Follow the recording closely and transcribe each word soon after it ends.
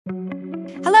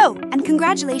Hello, and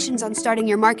congratulations on starting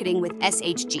your marketing with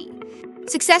SHG.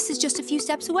 Success is just a few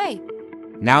steps away.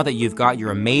 Now that you've got your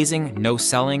amazing, no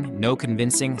selling, no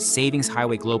convincing Savings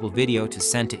Highway Global video to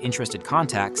send to interested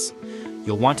contacts,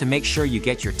 you'll want to make sure you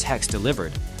get your text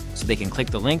delivered so they can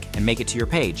click the link and make it to your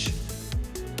page.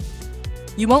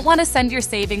 You won't want to send your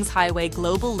Savings Highway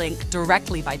Global link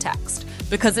directly by text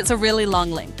because it's a really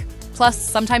long link. Plus,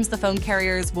 sometimes the phone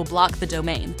carriers will block the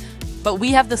domain, but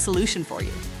we have the solution for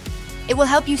you. It will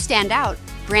help you stand out,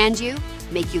 brand you,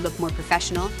 make you look more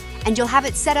professional, and you'll have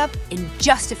it set up in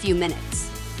just a few minutes.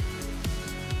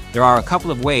 There are a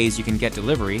couple of ways you can get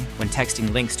delivery when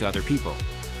texting links to other people.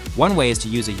 One way is to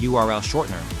use a URL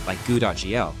shortener like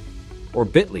goo.gl or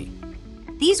Bitly.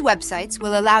 These websites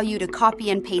will allow you to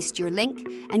copy and paste your link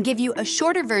and give you a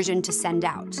shorter version to send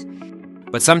out.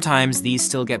 But sometimes these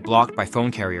still get blocked by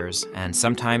phone carriers, and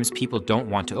sometimes people don't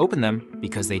want to open them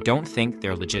because they don't think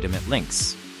they're legitimate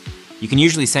links. You can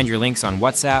usually send your links on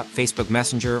WhatsApp, Facebook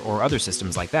Messenger, or other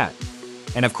systems like that.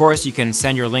 And of course, you can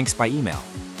send your links by email.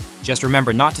 Just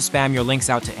remember not to spam your links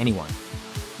out to anyone.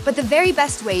 But the very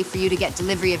best way for you to get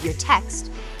delivery of your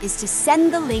text is to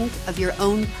send the link of your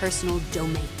own personal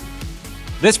domain.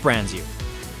 This brands you.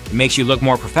 It makes you look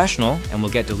more professional and will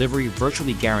get delivery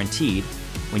virtually guaranteed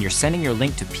when you're sending your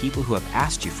link to people who have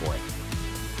asked you for it.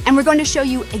 And we're going to show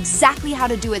you exactly how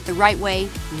to do it the right way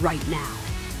right now.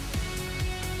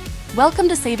 Welcome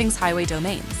to Savings Highway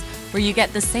Domains, where you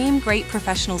get the same great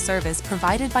professional service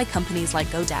provided by companies like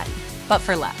GoDaddy, but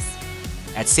for less.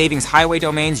 At Savings Highway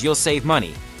Domains, you'll save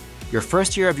money. Your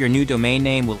first year of your new domain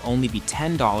name will only be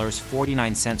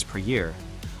 $10.49 per year,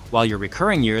 while your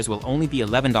recurring years will only be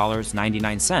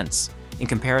 $11.99, in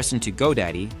comparison to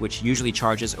GoDaddy, which usually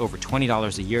charges over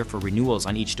 $20 a year for renewals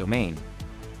on each domain.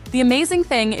 The amazing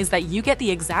thing is that you get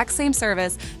the exact same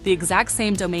service, the exact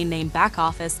same domain name back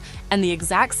office, and the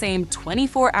exact same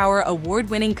 24-hour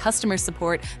award-winning customer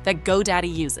support that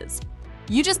GoDaddy uses.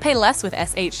 You just pay less with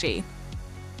SHG.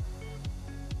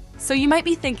 So you might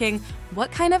be thinking,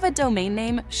 what kind of a domain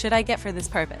name should I get for this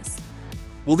purpose?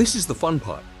 Well, this is the fun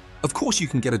part. Of course, you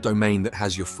can get a domain that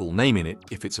has your full name in it,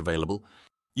 if it's available.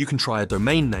 You can try a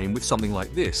domain name with something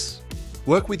like this: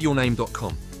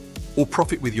 workwithyourname.com, or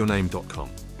profitwithyourname.com,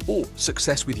 or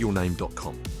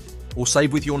successwithyourname.com, or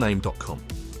savewithyourname.com.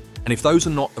 And if those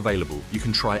are not available, you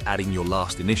can try adding your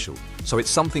last initial. So it's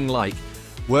something like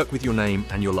workwithyourname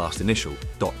and your last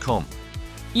initial.com.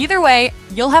 Either way,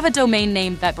 you'll have a domain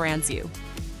name that brands you.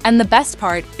 And the best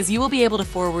part is you will be able to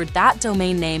forward that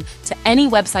domain name to any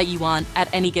website you want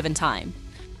at any given time.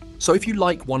 So if you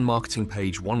like one marketing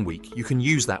page one week, you can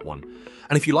use that one.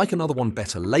 And if you like another one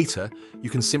better later, you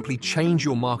can simply change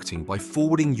your marketing by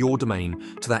forwarding your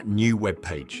domain to that new web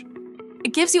page.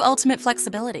 It gives you ultimate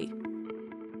flexibility.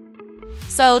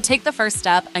 So take the first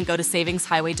step and go to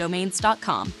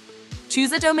savingshighwaydomains.com.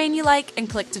 Choose a domain you like and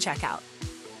click to check out.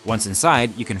 Once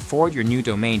inside, you can forward your new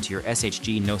domain to your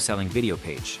SHG no-selling video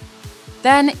page.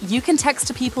 Then you can text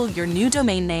to people your new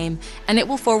domain name and it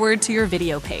will forward to your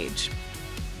video page.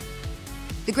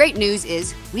 The great news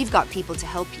is we've got people to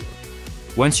help you.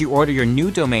 Once you order your new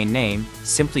domain name,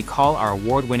 simply call our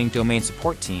award-winning domain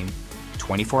support team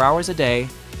 24 hours a day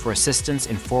for assistance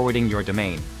in forwarding your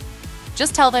domain.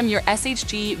 Just tell them your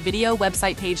SHG video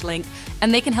website page link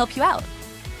and they can help you out.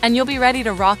 And you'll be ready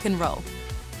to rock and roll.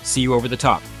 See you over the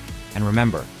top. And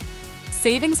remember,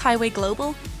 Savings Highway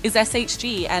Global is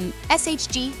SHG and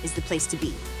SHG is the place to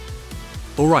be.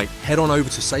 All right, head on over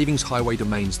to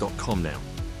savingshighwaydomains.com now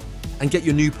and get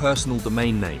your new personal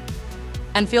domain name.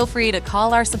 And feel free to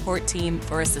call our support team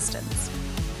for assistance.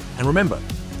 And remember,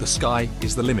 the sky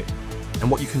is the limit,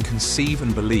 and what you can conceive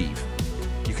and believe,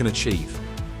 you can achieve.